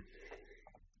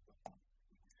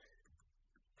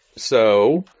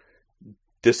 So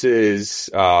this is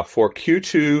for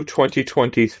Q2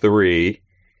 2023,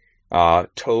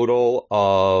 total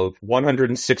of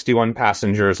 161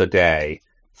 passengers a day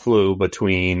flew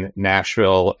between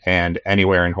Nashville and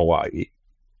anywhere in Hawaii,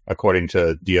 according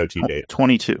to DOT data.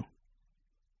 22.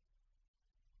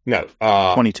 No.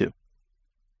 22.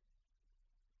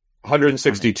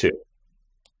 162.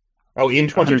 Oh, in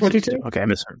 2022? Okay, I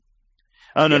misheard.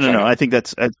 Oh, no. I think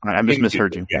that's... I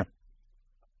misheard you. Yeah.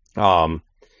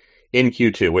 In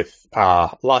Q2, with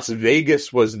Las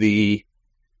Vegas was the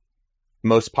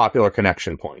most popular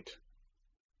connection point.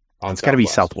 It's got to be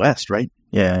Southwest, right?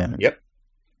 Yeah. Yep.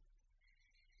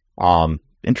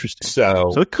 Interesting.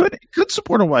 So it could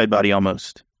support a wide body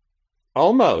almost.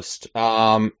 Almost.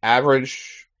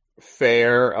 Average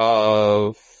fare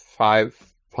of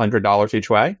 $500 each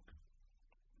way.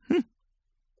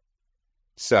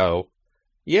 So,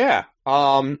 yeah.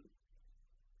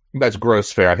 That's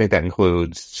gross fare. I think that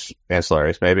includes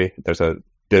ancillaries, maybe. There's a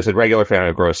regular fare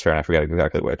and a gross fare, and I forget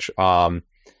exactly which.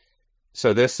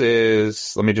 So this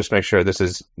is, let me just make sure, this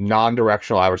is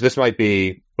non-directional average. This might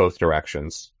be both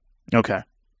directions. Okay.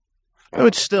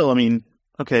 Which still, I mean,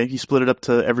 okay, you split it up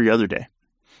to every other day.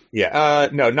 Yeah,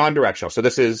 no, non-directional. So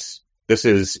this is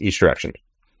each direction.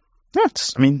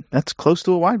 That's close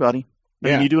to a wide body.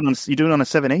 Yeah. You do it on a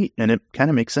 7-8, and it kind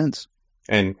of makes sense.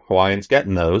 And Hawaiian's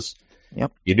getting those.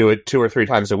 Yep. You do it 2 or 3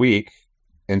 times a week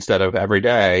instead of every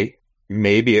day.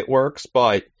 Maybe it works,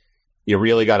 but you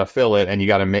really got to fill it, and you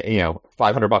got to,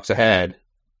 $500 a head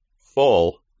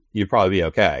full. You'd probably be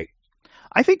okay.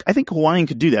 I think Hawaiian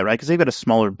could do that, right? Because they've got a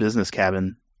smaller business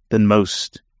cabin than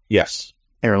most. Yes.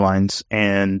 Airlines,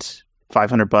 and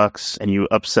 $500, and you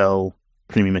upsell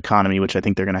premium economy, which I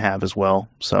think they're going to have as well.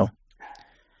 So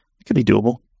it could be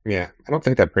doable. Yeah, I don't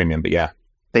think that premium, but yeah,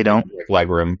 they don't leg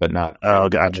room, but not. Oh,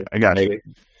 gotcha. I got you.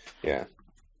 Yeah,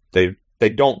 they They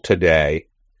don't today.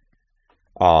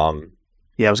 Yeah,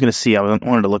 I was going to see. I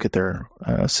wanted to look at their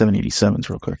 787s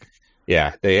real quick.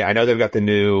 Yeah, I know they've got the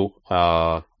new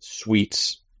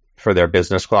suites for their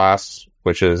business class,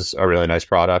 which is a really nice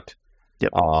product.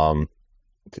 Yep.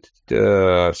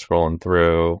 Scrolling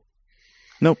through.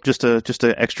 Nope, just a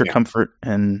extra comfort,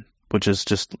 and which is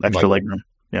just extra legroom.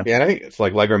 Yeah. Yeah, and I think it's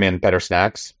like legroom and better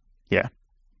snacks. Yeah.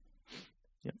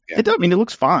 It does. I mean, it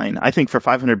looks fine. I think for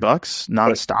 $500,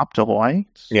 not a stop to Hawaii.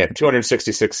 Yeah,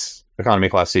 266 economy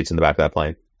class seats in the back of that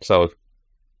plane. So.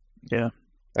 Yeah.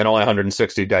 And only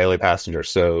 160 daily passengers.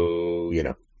 So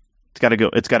it's got to go.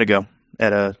 It's got to go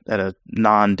at a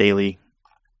non-daily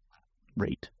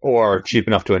rate, or cheap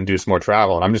enough to induce more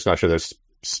travel. And I'm just not sure there's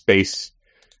space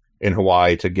in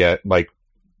Hawaii to get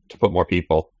to put more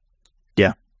people.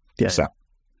 Yeah. So.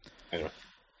 Anyway.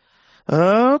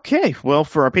 Okay, well,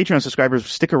 for our Patreon subscribers,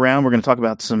 stick around. We're going to talk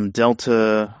about some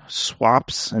Delta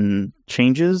swaps and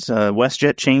changes,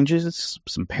 WestJet changes,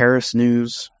 some Paris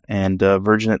news, and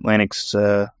Virgin Atlantic's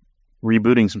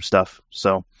rebooting some stuff.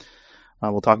 So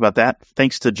we'll talk about that.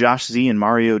 Thanks to Josh Z and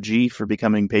Mario G for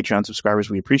becoming Patreon subscribers.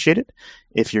 We appreciate it.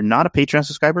 If you're not a Patreon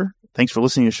subscriber, thanks for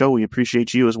listening to the show. We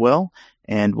appreciate you as well,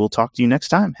 and we'll talk to you next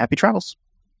time. Happy travels.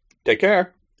 Take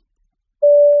care.